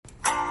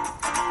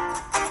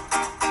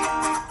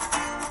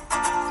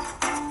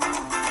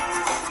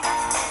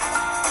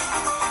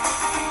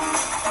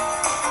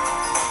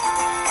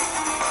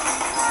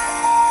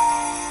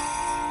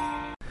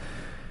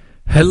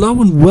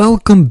Hello and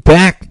welcome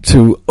back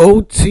to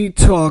OT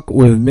Talk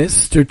with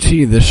Mr.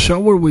 T, the show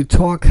where we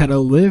talk how to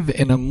live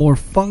in a more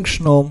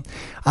functional,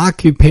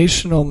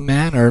 occupational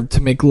manner to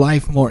make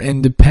life more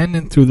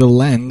independent through the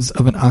lens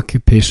of an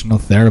occupational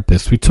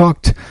therapist. We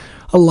talked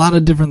a lot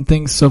of different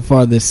things so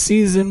far this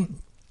season,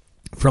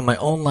 from my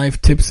own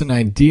life tips and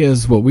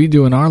ideas, what we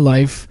do in our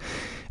life,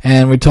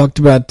 and we talked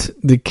about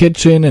the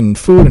kitchen and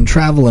food and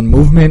travel and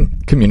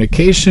movement,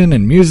 communication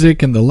and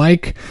music and the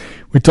like.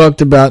 We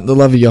talked about the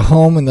love of your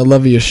home and the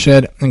love of your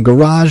shed and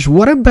garage.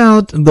 What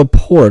about the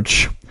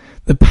porch,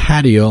 the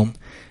patio,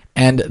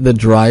 and the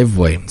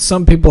driveway?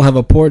 Some people have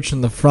a porch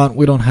in the front.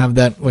 We don't have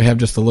that. We have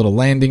just a little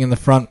landing in the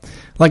front.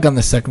 Like on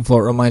the second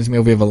floor, it reminds me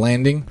of we have a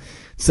landing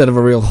instead of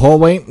a real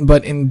hallway.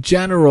 But in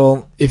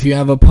general, if you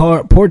have a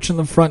porch in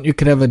the front, you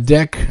could have a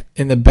deck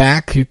in the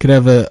back. You could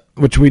have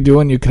which we do,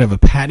 and you could have a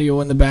patio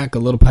in the back, a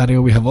little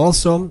patio we have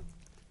also.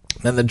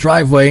 Then the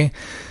driveway.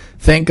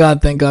 Thank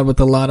God, with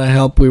a lot of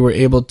help, we were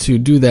able to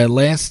do that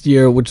last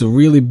year, which is a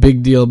really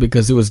big deal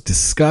because it was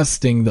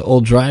disgusting. The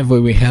old driveway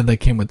we had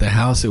that came with the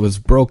house, it was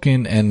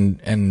broken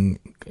and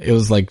it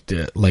was like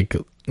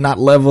not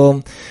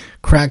level,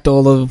 cracked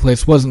all over the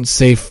place, wasn't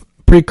safe.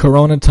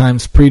 Pre-corona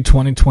times,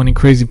 pre-2020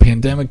 crazy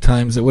pandemic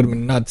times, it would have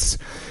been nuts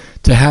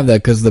to have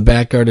that because the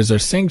backyard is our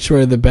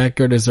sanctuary, the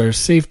backyard is our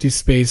safety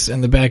space,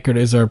 and the backyard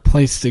is our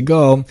place to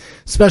go,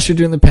 especially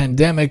during the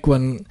pandemic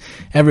when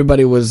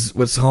everybody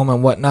was home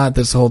and whatnot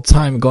this whole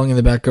time. Going in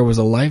the backyard was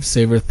a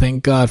lifesaver.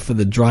 Thank God for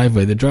the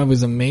driveway. The driveway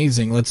is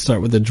amazing. Let's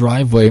start with the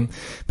driveway.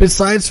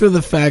 Besides for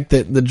the fact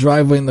that the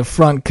driveway in the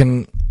front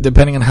can,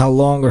 depending on how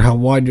long or how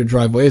wide your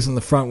driveway is, in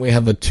the front we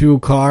have a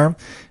 2-car,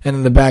 and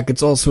in the back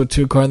it's also a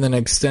 2-car, and then it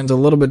extends a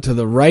little bit to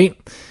the right.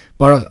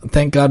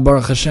 Thank God,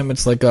 Baruch Hashem,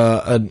 it's like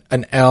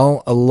an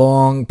L, a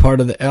long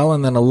part of the L,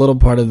 and then a little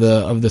part of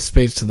the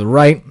space to the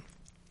right.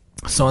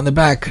 So in the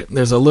back,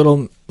 there's a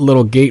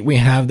little gate we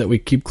have that we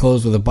keep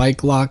closed with a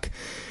bike lock.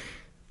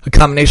 A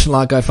combination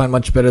lock I find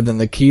much better than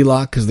the key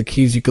lock because the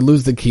keys, you could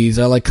lose the keys.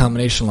 I like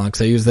combination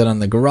locks. I use that on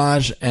the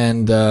garage,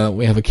 and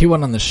we have a key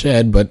one on the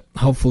shed, but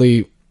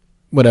hopefully,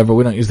 whatever,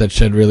 we don't use that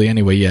shed really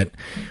anyway yet.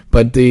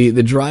 But the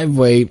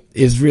driveway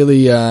is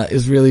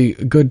really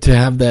good to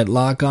have that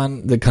lock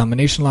on, the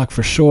combination lock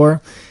for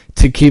sure,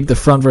 to keep the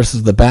front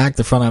versus the back.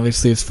 The front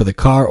obviously is for the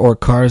car or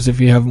cars. If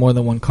you have more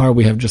than one car,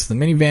 we have just the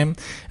minivan.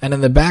 And in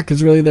the back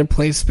is really their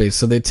play space.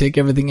 So they take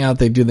everything out.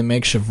 They do the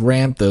makeshift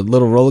ramp, the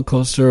little roller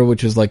coaster,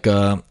 which is like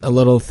a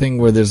little thing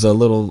where there's a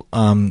little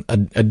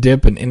a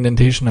dip, an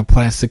indentation, a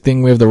plastic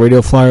thing. We have the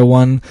Radio Flyer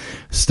one,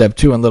 Step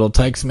 2, and Little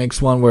Tykes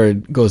makes one where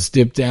it goes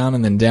dip down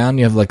and then down.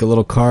 You have like a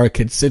little car a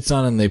kid sits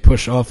on and they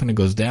push off and it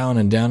goes down,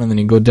 and then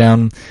you go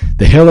down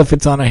the hill if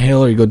it's on a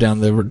hill, or you go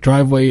down the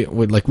driveway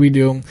like we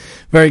do.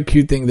 Very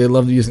cute thing. They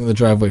love using the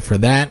driveway for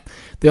that.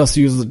 They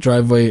also use the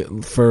driveway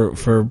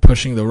for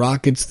pushing the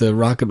rockets, the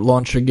rocket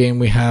launcher game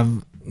we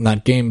have,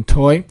 not game,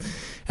 toy.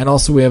 And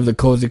also we have the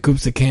Cozy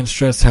Coops. I can't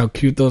stress how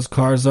cute those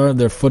cars are.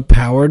 They're foot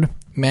powered,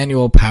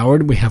 manual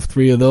powered. We have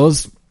 3 of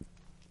those.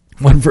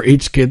 One for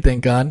each kid,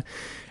 thank God.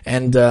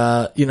 And,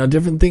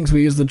 different things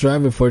we use the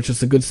driveway for. It's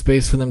just a good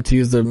space for them to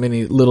use their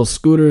mini little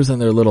scooters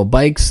and their little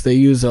bikes. They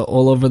use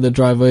all over the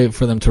driveway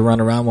for them to run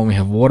around when we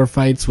have water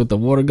fights with the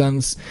water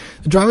guns.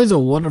 The driveway is a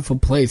wonderful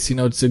place.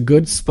 It's a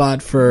good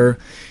spot for,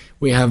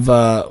 we have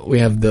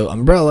the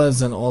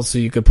umbrellas, and also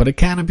you could put a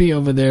canopy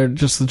over there.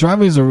 Just the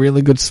driveway is a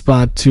really good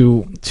spot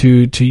to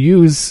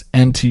use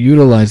and to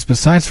utilize,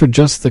 besides for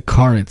just the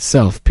car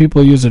itself.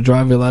 People use a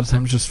driveway a lot of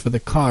times just for the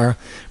car,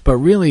 but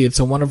really it's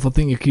a wonderful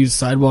thing. You could use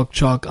sidewalk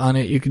chalk on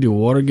it, you could do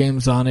water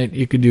games on it,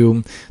 you could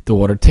do the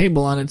water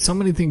table on it. So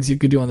many things you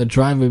could do on the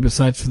driveway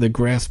besides for the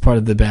grass part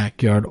of the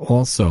backyard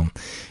also.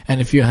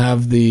 And if you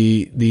have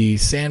the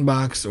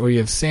sandbox, or you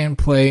have sand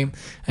play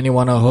and you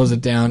want to hose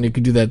it down, you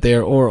could do that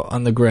there or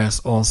on the grass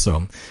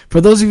also.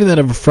 For those of you that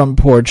have a front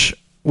porch,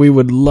 we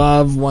would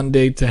love one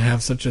day to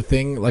have such a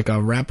thing, like a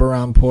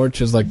wraparound porch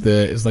is like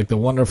the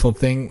wonderful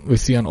thing we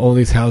see on all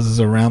these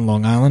houses around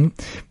Long Island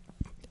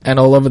and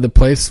all over the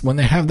place. When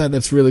they have that,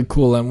 that's really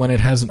cool. And when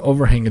it has an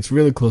overhang, it's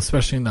really cool,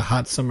 especially in the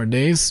hot summer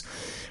days.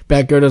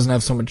 Backyard doesn't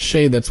have so much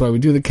shade. That's why we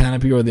do the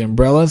canopy or the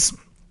umbrellas.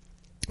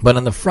 But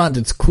on the front,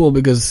 it's cool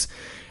because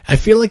I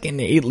feel like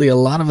innately a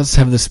lot of us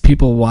have this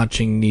people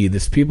watching need,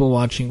 this people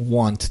watching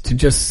want to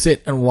just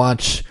sit and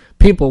watch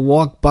people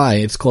walk by.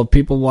 It's called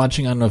people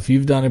watching. I don't know if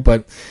you've done it,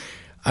 but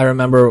I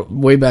remember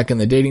way back in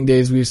the dating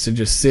days, we used to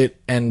just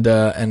sit and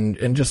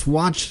just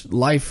watch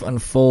life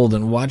unfold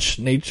and watch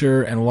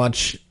nature and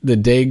watch the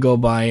day go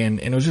by. And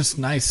it was just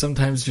nice.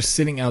 Sometimes just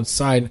sitting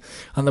outside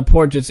on the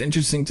porch, it's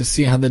interesting to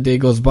see how the day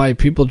goes by.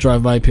 People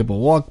drive by, people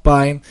walk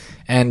by,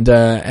 and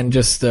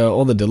just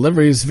all the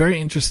deliveries.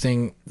 Very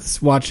interesting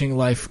watching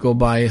life go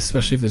by,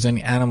 especially if there's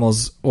any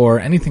animals or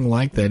anything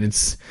like that.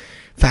 It's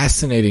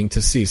fascinating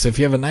to see. So if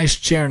you have a nice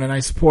chair and a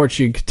nice porch,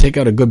 you take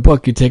out a good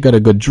book, you take out a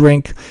good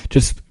drink,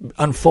 just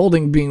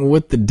unfolding, being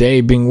with the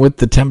day, being with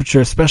the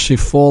temperature, especially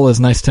fall is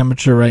nice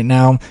temperature right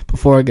now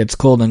before it gets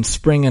cold, in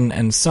spring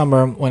and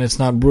summer when it's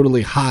not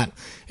brutally hot.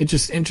 It's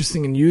just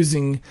interesting in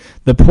using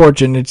the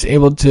porch, and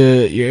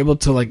you're able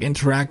to like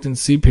interact and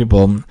see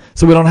people.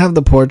 So we don't have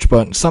the porch,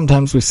 but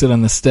sometimes we sit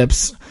on the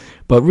steps,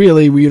 but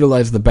really we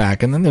utilize the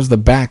back. And then there's the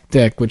back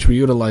deck, which we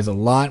utilize a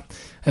lot,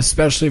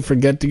 especially for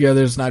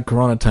get-togethers, not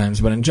Corona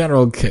times, but in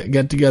general,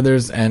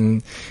 get-togethers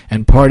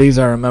and parties.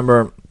 I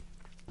remember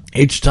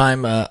each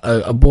time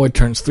a boy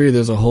turns 3,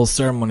 there's a whole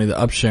ceremony, the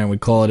upsharing, we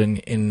call it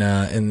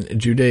in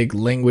Judaic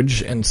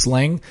language and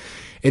slang.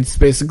 It's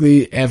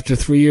basically after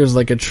 3 years,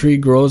 like a tree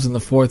grows, in the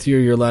 4th year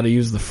you're allowed to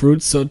use the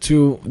fruits. So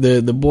too,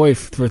 the boy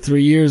for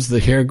 3 years, the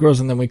hair grows,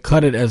 and then we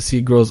cut it as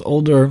he grows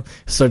older,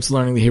 starts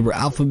learning the Hebrew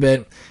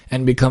alphabet,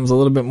 and becomes a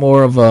little bit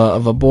more of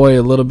a boy,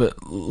 a little bit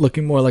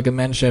looking more like a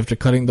mensch after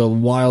cutting the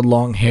wild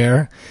long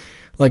hair.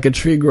 Like a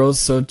tree grows,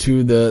 so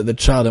too the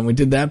child. And we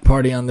did that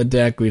party on the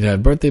deck. We'd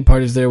had birthday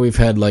parties there. We've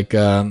had like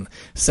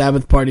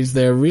Sabbath parties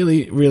there.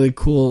 Really, really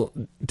cool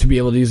to be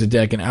able to use a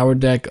deck. And our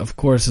deck, of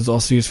course, is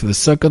also used for the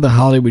sukkah, the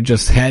holiday we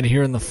just had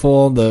here in the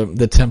fall,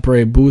 the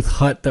temporary booth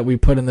hut that we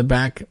put in the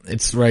back.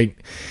 It's right.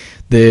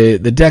 The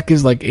deck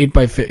is like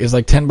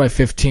 10 by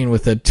 15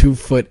 with a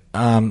 2-foot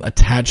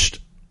attached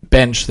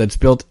bench that's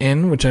built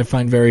in, which I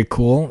find very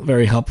cool,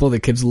 very helpful.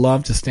 The kids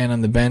love to stand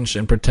on the bench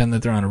and pretend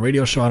that they're on a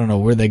radio show. I don't know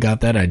where they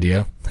got that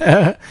idea.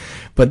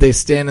 But they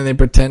stand and they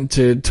pretend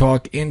to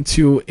talk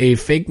into a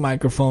fake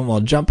microphone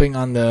while jumping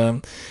on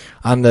the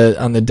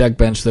deck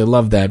bench. They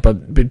love that.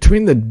 But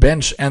between the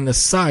bench and the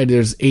side,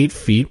 there's 8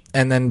 feet.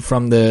 And then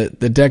from the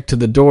deck to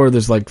the door,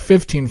 there's like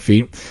 15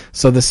 feet.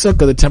 So the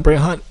sukkah, the temporary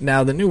hut,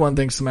 now the new one,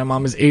 thanks to my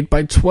mom, is 8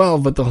 by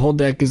 12, but the whole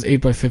deck is 8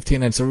 by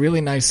 15. It's a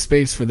really nice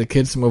space for the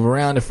kids to move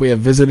around. If we have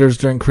visitors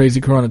during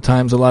crazy Corona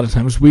times, a lot of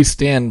times we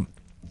stand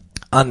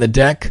on the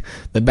deck,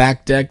 the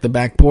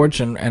back porch,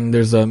 and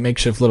there's a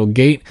makeshift little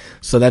gate.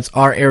 So that's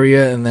our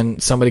area, and then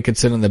somebody could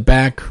sit in the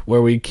back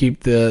where we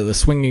keep the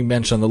swinging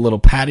bench on the little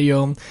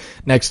patio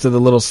next to the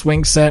little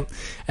swing set,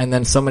 and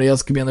then somebody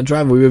else could be on the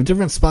driveway. We have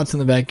different spots in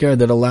the backyard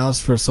that allows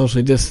for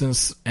socially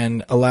distance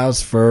and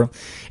allows for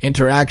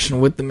interaction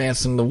with the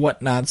mass and the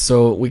whatnot,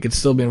 so we could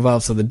still be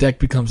involved. So the deck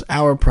becomes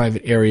our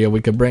private area.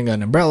 We could bring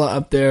an umbrella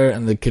up there,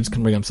 and the kids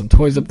can bring up some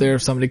toys up there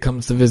if somebody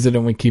comes to visit,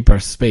 and we keep our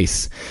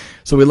space.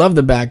 So we love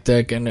the back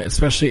deck, and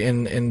especially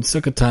in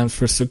Sukkot times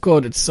for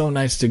Sukkot, it's so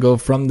nice to go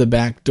from the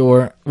back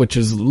door, which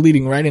is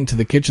leading right into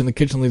the kitchen. The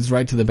kitchen leads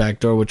right to the back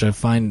door, which I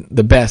find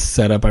the best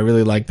setup. I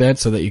really like that,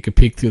 so that you could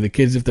peek through the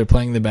kids if they're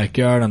playing in the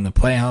backyard, on the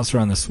playhouse, or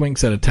on the swing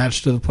set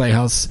attached to the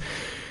playhouse.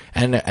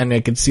 And I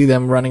could see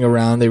them running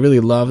around. They really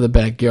love the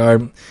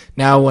backyard.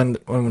 Now,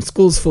 when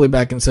school's fully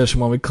back in session,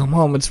 when we come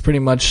home, it's pretty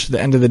much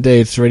the end of the day.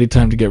 It's already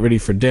time to get ready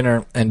for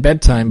dinner and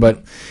bedtime,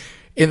 but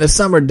in the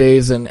summer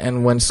days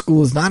and when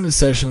school is not in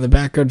session, the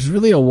backyard is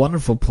really a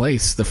wonderful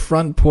place. The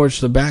front porch,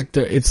 the back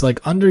door, it's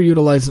like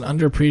underutilized and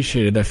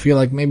underappreciated. I feel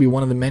like maybe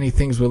one of the many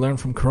things we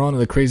learned from Corona,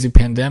 the crazy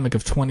pandemic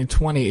of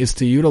 2020, is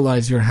to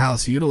utilize your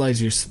house,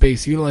 utilize your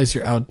space, utilize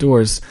your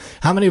outdoors.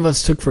 How many of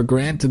us took for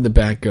granted the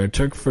backyard,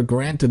 took for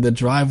granted the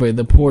driveway,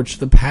 the porch,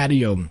 the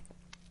patio,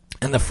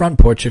 and the front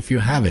porch if you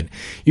have it?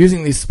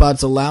 Using these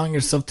spots, allowing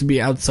yourself to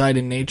be outside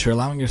in nature,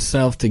 allowing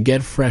yourself to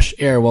get fresh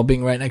air while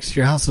being right next to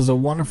your house is a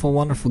wonderful,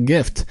 wonderful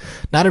gift.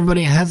 Not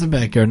everybody has a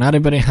backyard. Not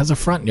everybody has a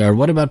front yard.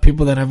 What about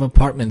people that have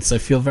apartments? I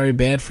feel very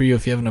bad for you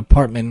if you have an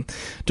apartment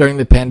during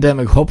the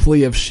pandemic. Hopefully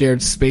you have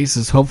shared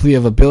spaces. Hopefully you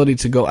have ability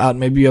to go out.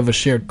 Maybe you have a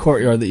shared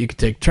courtyard that you could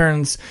take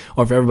turns,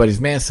 or if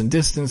everybody's mass and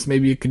distance,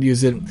 maybe you could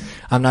use it.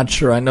 I'm not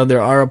sure. I know there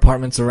are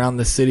apartments around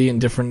the city in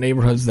different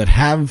neighborhoods that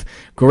have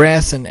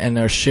grass and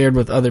are shared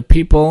with other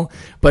people,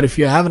 but if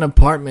you have an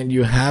apartment,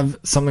 you have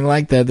something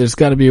like that, there's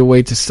got to be a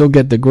way to still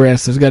get the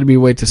grass. There's got to be a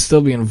way to still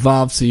be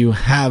involved, so you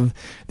have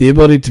the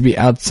ability to be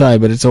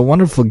outside. But it's a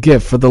wonderful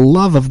gift for the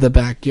love of the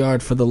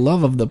backyard, for the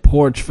love of the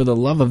porch, for the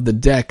love of the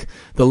deck,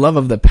 the love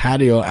of the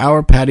patio.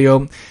 Our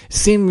patio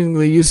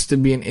seemingly used to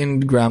be an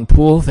in-ground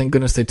pool. Thank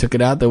goodness they took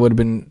it out. That would have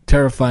been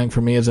terrifying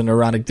for me as a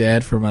neurotic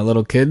dad for my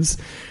little kids.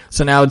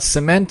 So now it's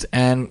cement,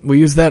 and we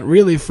use that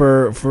really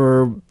for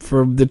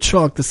the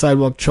chalk, the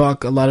sidewalk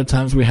chalk. A lot of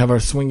times we have our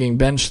swinging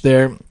bench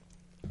there,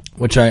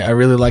 which I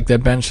really like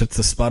that bench. It's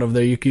the spot over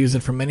there. You can use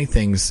it for many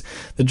things.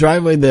 The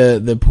driveway,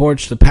 the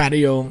porch, the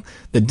patio,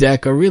 the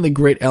deck are really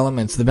great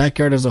elements. The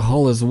backyard as a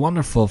whole is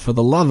wonderful. For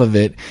the love of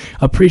it,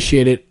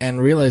 appreciate it and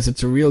realize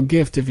it's a real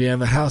gift. If you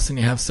have a house and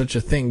you have such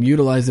a thing,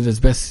 utilize it as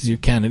best as you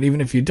can. And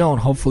even if you don't,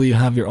 hopefully you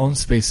have your own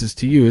spaces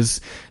to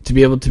use to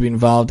be able to be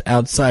involved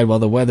outside while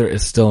the weather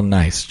is still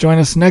nice. Join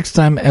us next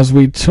time as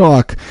we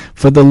talk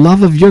for the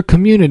love of your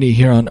community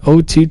here on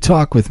OT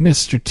Talk with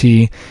Mr.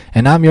 T.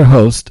 And I'm your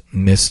host,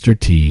 Mr.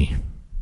 T.